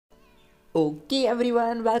Okay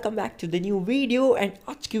everyone, welcome back to the new video. And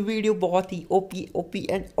आज की video बहुत ही OP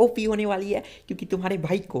and OP होने वाली है, क्योंकि तुम्हारे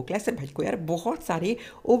भाई को, क्लैसर भाई को यार, बहुत सारे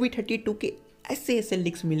OB32 के ऐसे ऐसे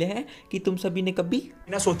लिंक्स मिले हैं कि तुम सभी ने कभी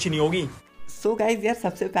ना सोची नहीं होगी। सो गाइज यार,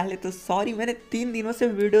 सबसे पहले तो सॉरी, मैंने 3 दिनों से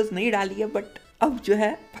वीडियोस नहीं डाली है, बट अब जो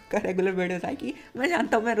है पक्का रेगुलर वीडियोस आएगी। मैं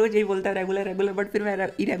जानता हूँ मैं रोज यही बोलता हूँ रेगुलर, बट फिर मैं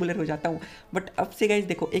इरेगुलर हो जाता हूँ। बट अब से गाइज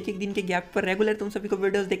देखो, एक एक दिन के गैप पर रेगुलर तुम सभी को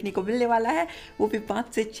वीडियोस देखने को मिलने वाला है, वो भी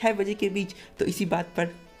 5 से 6 बजे के बीच। तो इसी बात पर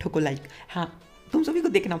ठोको लाइक। हाँ, तुम सभी को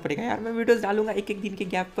देखना पड़ेगा यार, मैं वीडियोस डालूंगा एक एक दिन के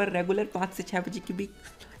गैप पर रेगुलर 5 से 6 बजे के बीच।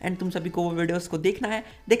 एंड तुम सभी को वो वीडियोस को देखना है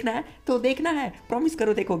तो देखना है, प्रॉमिस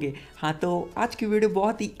करो देखोगे। हाँ, तो आज की वीडियो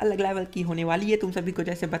बहुत ही अलग लेवल की होने वाली है। तुम सभी को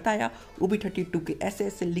जैसे बताया, OB32 के ऐसे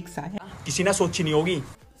ऐसे लिंक्स आए हैं। किसी ना सोची नहीं होगी।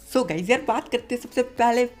 सो गाइज यार, बात करते हैं सबसे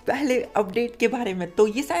पहले अपडेट के बारे में। तो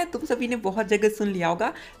ये शायद तुम सभी ने बहुत जगह सुन लिया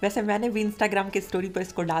होगा, वैसे मैंने भी इंस्टाग्राम के स्टोरी पर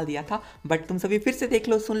इसको डाल दिया था, बट तुम सभी फिर से देख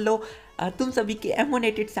लो, सुन लो। तुम सभी के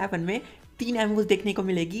M187 में 3 एमओज देखने को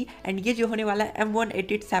मिलेगी। एंड ये जो होने वाला है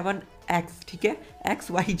M187X, ठीक है,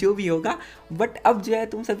 XY जो भी होगा। बट अब जो है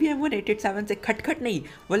तुम सभी M187 से खटखट नहीं,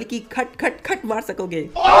 बल्कि खट खट खट मार सकोगे।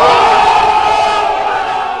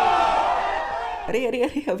 अरे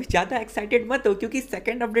अभी ज़्यादा एक्साइटेड मत हो, क्योंकि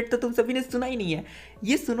सेकंड अपडेट तो तुम सभी ने सुना ही नहीं है।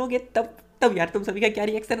 ये सुनोगे तब यार तुम सभी का क्या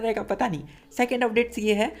रिएक्शन रहेगा पता नहीं। सेकंड अपडेट्स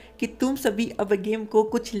ये है कि तुम सभी अब गेम को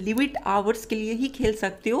कुछ लिमिट आवर्स के लिए ही खेल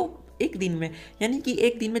सकते हो एक दिन में, यानी कि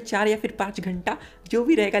एक दिन में 4 या फिर 5 घंटा जो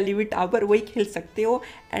भी रहेगा लिमिट आवर, वही खेल सकते हो।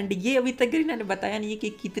 एंड ये अभी तक इन्होंने बताया नहीं है कि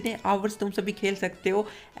कितने आवर्स तुम सभी खेल सकते हो।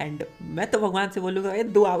 एंड मैं तो भगवान से बोलूँगा ये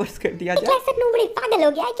 2 आवर्स कर दिया जाए। क्लैसर नूब बड़ी पागल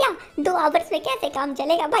हो गया है क्या? 2 आवर्स में कैसे काम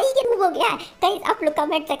चलेगा भाई? ये नूब हो गया है। गाइस आप लोग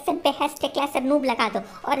कमेंट सेक्शन पे #क्लैसर नूब लगा दो,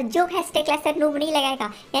 और जो #क्लैसर नूब नहीं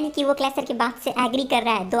लगाएगा, यानी कि वो क्लैसर की बात से एग्री कर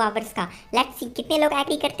रहा है 2 आवर्स का। लेट्स सी कितने लोग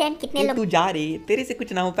एग्री करते हैं, कितने लोग। तू जा रही, तेरे से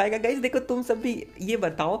कुछ ना हो पाएगा। गाइस देखो, तुम सभी ये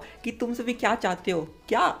बताओ कि तुम सभी क्या चाहते हो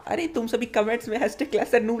क्या? अरे तुम सभी कमेंट्स में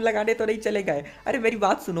 #क्लैसर नूब लगाने तो नहीं चले गए। अरे मेरी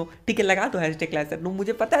बात सुनो, ठीक है, लगा दो #क्लैसर नूब।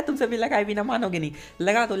 मुझे पता है तुम सभी लगाए बिना मानोगे नहीं,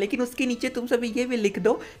 लगा दो। लेकिन उसके नीचे तुम सभी ये भी लिख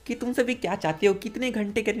दो कि तुम सभी क्या चाहते हो, कितने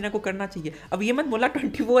घंटे करीना को करना चाहिए। अब ये मत बोला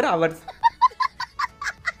 24 आवर्स।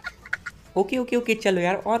 ओके चलो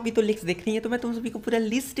यार, और भी तो लिंक्स देखनी है, तो मैं तुम सभी को पूरा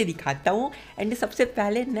लिस्ट दिखाता हूँ। एंड सबसे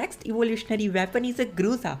पहले next evolutionary weapon is a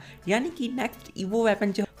ग्रूजा, यानी कि नेक्स्ट इवो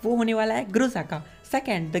वेपन जो वो होने वाला है ग्रूजा का।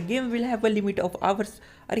 Second, the game will have a limit of hours.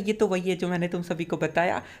 अरे ये तो वही है जो मैंने तुम सभी को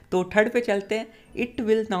बताया। तो थर्ड पे चलते हैं, it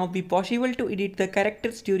will now be possible to edit the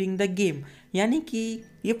characters during the game, यानी कि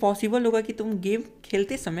ये पॉसिबल होगा कि तुम गेम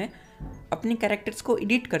खेलते समय अपने कैरेक्टर्स को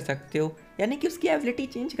एडिट कर सकते हो, यानी कि उसकी एबिलिटी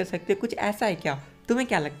चेंज कर सकते हो। कुछ ऐसा है क्या? तुम्हें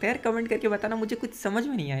क्या लगता है यार? कमेंट करके बताना, मुझे कुछ समझ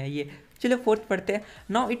में नहीं आया ये। चलो फोर्थ पढ़ते हैं।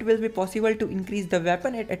 Now it will be possible to increase the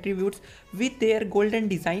weapon eight attributes with their golden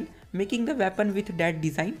design, making the weapon with that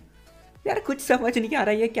design. यार कुछ समझ नहीं आ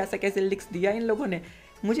रहा है क्या कैसे लिंक्स दिया इन लोगों ने।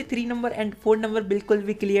 मुझे 3 नंबर एंड 4 नंबर बिल्कुल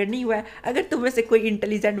भी क्लियर नहीं हुआ है। अगर तुम में से कोई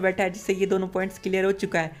इंटेलिजेंट बैठा है जिससे ये दोनों पॉइंट्स क्लियर हो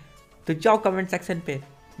चुका है, तो जाओ कमेंट सेक्शन पे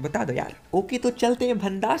बता दो यार। ओके, तो चलते हैं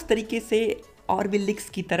भंडास तरीके से और भी लिंक्स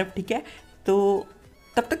की तरफ, ठीक है। तो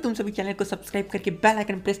तब तक तुम सभी चैनल को सब्सक्राइब करके बेल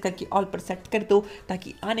आइकन प्रेस करके ऑल पर सेट कर दो,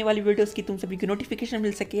 ताकि आने वाली वीडियोस की तुम सभी को नोटिफिकेशन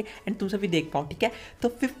मिल सके एंड तुम सभी देख पाओ, ठीक है। तो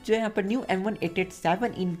फिफ्थ जो है यहाँ पर न्यू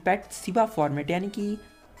M1887 इन पैट सिबा फॉर्मेट, यानी कि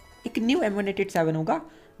एक न्यू M1887 होगा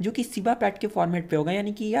जो कि सिबा पैट के फॉर्मेट पे होगा।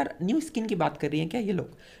 यानी कि यार न्यू स्किन की बात कर रही हैं क्या ये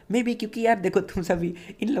लोग? मे बी, क्योंकि यार देखो तुम सभी,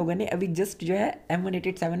 इन लोगों ने अभी जस्ट जो है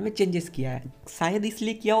M187 में चेंजेस किया है, शायद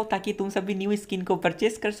इसलिए किया हो ताकि तुम सभी न्यू स्किन को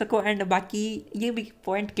परचेस कर सको। एंड बाकी ये भी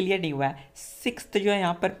पॉइंट क्लियर नहीं हुआ है। सिक्स्थ जो है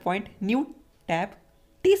यहाँ पर पॉइंट, न्यू टैब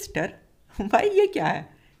टेस्टर। भाई ये क्या है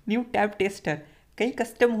न्यू टैब टेस्टर? कहीं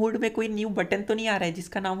कस्टम हुड में कोई न्यू बटन तो नहीं आ रहा है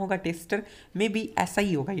जिसका नाम होगा टेस्टर? मे बी ऐसा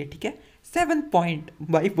ही होगा ये, ठीक है। 7 पॉइंट,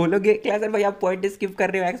 भाई बोलोगे क्लासर भाई आप पॉइंट स्किप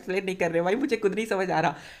कर रहे हो, एक्सप्लेन नहीं कर रहे हो, भाई मुझे खुद नहीं समझ आ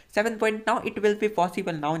रहा। 7 point, now it will be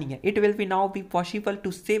possible, now नहीं है, it will be now be possible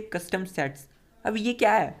to save custom sets. अब ये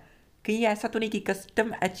क्या है? कहीं ऐसा तो नहीं कि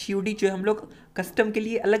कस्टम HUD जो हम लोग कस्टम के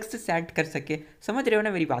लिए अलग से सेट कर सके? समझ रहे हो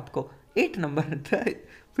ना मेरी बात को। 8 नंबर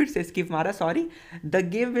फिर से स्किप मारा, sorry. The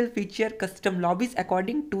game will feature custom lobbies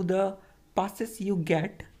according to the passes you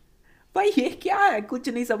get. भाई ये क्या है? कुछ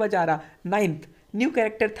नहीं समझ आ रहा। 9th, न्यू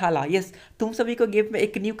कैरेक्टर थाला। यस, तुम सभी को गेम में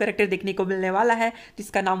एक न्यू कैरेक्टर देखने को मिलने वाला है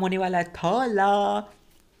जिसका नाम होने वाला है थाला।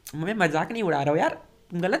 मैं मजाक नहीं उड़ा रहा हूँ यार,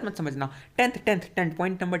 तुम गलत मत समझना। 10th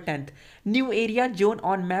point number 10th, new area zone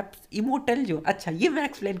on maps immortal zone. अच्छा, ये मैं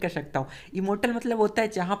एक्सप्लेन कर सकता हूँ। इमोर्टल मतलब होता है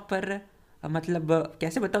जहाँ पर, मतलब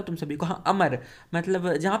कैसे बताओ तुम सभी को, हाँ अमर, मतलब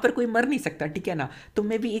जहाँ पर कोई मर नहीं सकता, ठीक है ना। तो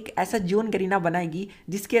मैं भी एक ऐसा जोन गरीना बनाएगी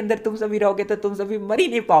जिसके अंदर तुम सभी रहोगे तो तुम सभी मर ही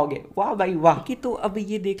नहीं पाओगे। वाह भाई वाह। कि तो अब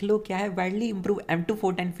ये देख लो क्या है, widely improve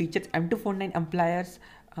M249 features, M249 एम्प्लायर्स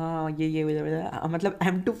मतलब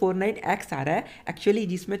M249X आ रहा है एक्चुअली,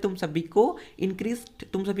 जिसमें तुम सभी को इंक्रीज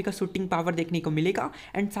तुम सभी का शूटिंग पावर देखने को मिलेगा।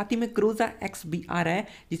 एंड साथ ही में क्रूजा X भी आ रहा है,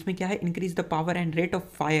 जिसमें क्या है increase the power and rate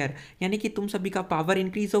of fire, यानी कि तुम सभी का पावर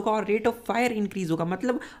इंक्रीज होगा और रेट ऑफ फायर इंक्रीज होगा।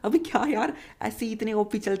 मतलब अभी क्या यार, ऐसे ही इतने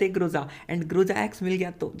ओपी चलते ग्रोजा। एंड ग्रोजा X मिल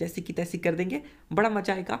गया तो जैसे कि तैसे कर देंगे, बड़ा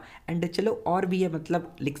मजा आएगा। एंड चलो और भी है,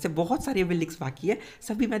 मतलब लिक्स से बहुत सारे अभी लिक्स बाकी है,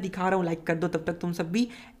 सभी मैं दिखा रहा हूँ, लाइक कर दो तब तक तुम सब भी।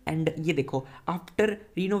 एंड ये देखो, after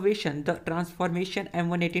renovation the transformation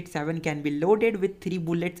M187 can be loaded with 3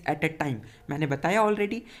 bullets at a time, मैंने बताया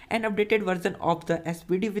already. N updated version of the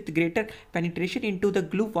SVD with greater penetration into the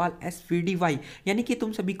glue wall SVDY, यानी कि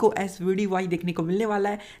तुम सभी को SVDY देखने को मिलने वाला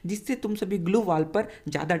है, जिससे तुम सभी ग्लू वॉल पर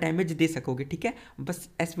ज़्यादा डैमेज दे सकोगे। ठीक है, बस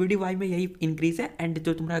SVDY में यही इंक्रीज है। एंड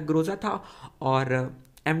जो तुम्हारा ग्रोजा था और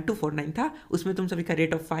M249 था, उसमें तुम सभी का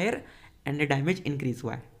rate of fire and damage increase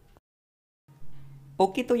हुआ है।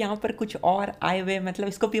 ओके तो यहाँ पर कुछ और आए हुए, मतलब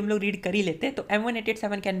इसको भी हम लोग रीड कर ही लेते हैं। तो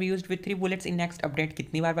M187 can be used with 3 bullets in next update,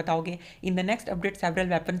 कितनी बार बताओगे? In the next update several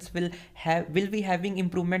weapons will be having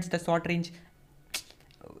improvements the short range,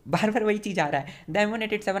 बार बार वही चीज़ आ रहा है। The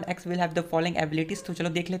M187X will have the following abilities, तो चलो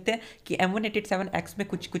देख लेते हैं कि M187X में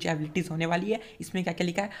कुछ कुछ एबिलिटीज़ होने वाली है। इसमें क्या क्या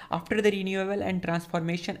लिखा है? After the renewable and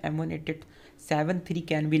transformation M187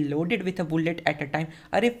 can be loaded with a bullet at a time,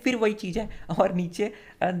 अरे फिर वही चीज़ है। और नीचे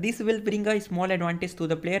this will bring a small advantage to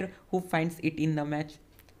the player who finds it in the match.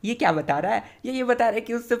 ये क्या बता रहा है? ये बता रहा है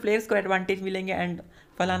कि उससे प्लेयर्स को एडवांटेज मिलेंगे एंड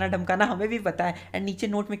फलाना ढमकाना, हमें भी पता है। एंड नीचे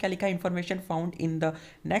नोट में क्या लिखा है? Information found in the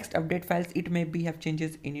next update files, it may be have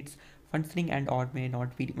changes in its functioning and और मे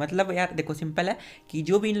नॉट बी। मतलब यार देखो, सिंपल है कि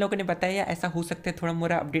जो भी इन लोगों ने बताया ऐसा हो सकता है थोड़ा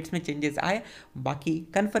मोड़ा अपडेट्स में चेंजेस आए, बाकी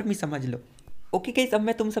कन्फर्म ही समझ लो। ओके गाइस, अब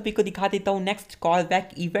मैं तुम सभी को दिखा देता हूँ नेक्स्ट कॉल बैक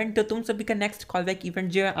इवेंट। तो तुम सभी का नेक्स्ट कॉल बैक इवेंट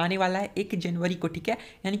जो है आने वाला है 1 जनवरी को, ठीक है,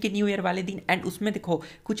 यानी कि न्यू ईयर वाले दिन। एंड उसमें देखो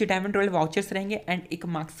कुछ डायमंड रॉयल वाउचर्स रहेंगे एंड एक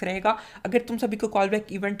मार्क्स रहेगा। अगर तुम सभी को कॉल बैक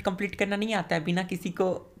इवेंट कंप्लीट करना नहीं आता है बिना किसी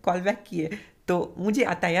को कॉल बैक किए, तो मुझे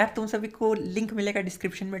आता है यार। तुम सभी को लिंक मिलेगा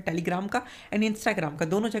डिस्क्रिप्शन में टेलीग्राम का एंड इंस्टाग्राम का,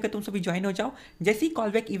 दोनों जगह तुम सभी ज्वाइन हो जाओ। जैसे ही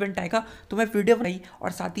कॉल बैक इवेंट आएगा तो मैं वीडियो बनाई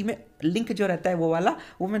और साथ ही में लिंक जो रहता है वो वाला,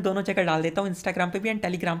 वो मैं दोनों जगह डाल देता हूँ, इंस्टाग्राम पे भी एंड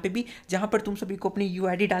टेलीग्राम पे भी, जहाँ पर तुम सभी को अपनी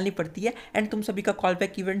UID डालनी पड़ती है एंड तुम सभी का कॉल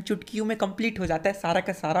बैक इवेंट चुटकियों में कंप्लीट हो जाता है। सारा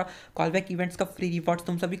का सारा कॉल बैक इवेंट्स का फ्री रिवॉर्ड्स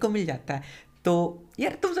तुम सभी को मिल जाता है। तो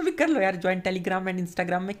यार तुम सभी कर लो यार ज्वाइन टेलीग्राम एंड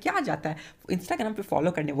इंस्टाग्राम में, क्या आ जाता है? इंस्टाग्राम पे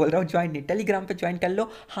फॉलो करने बोल रहा हूँ, ज्वाइन नहीं, टेलीग्राम पे ज्वाइन कर लो।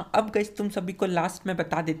 हाँ अब गाइस तुम सभी को लास्ट में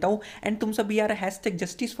बता देता हूँ, एंड तुम सभी यार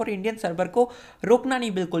 #जस्टिस फॉर इंडियन सर्वर को रोकना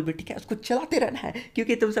नहीं बिल्कुल भी, ठीक है, उसको चलाते रहना है,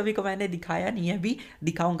 क्योंकि तुम सभी को मैंने दिखाया नहीं है, अभी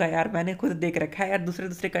दिखाऊंगा यार। मैंने खुद देख रखा है यार,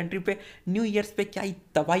 दूसरे कंट्री पे न्यू ईयर्स पे क्या ही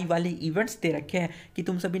तबाही वाले इवेंट्स दे रखे हैं कि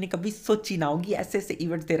तुम सभी ने कभी सोची ना होगी, ऐसे ऐसे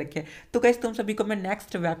इवेंट्स दे रखे हैं। तो गाइस तुम सभी को मैं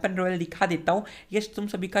नेक्स्ट वेपन रॉयल दिखा देता हूँ। यस, तुम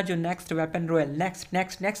सभी का जो next weapon royal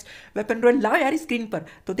next weapon royal लाओ यार स्क्रीन पर।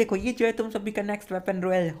 तो देखो ये जो है तुम सभी का नेक्स्ट वेपन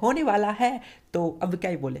रॉयल होने वाला है, तो अब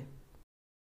क्या ही बोले।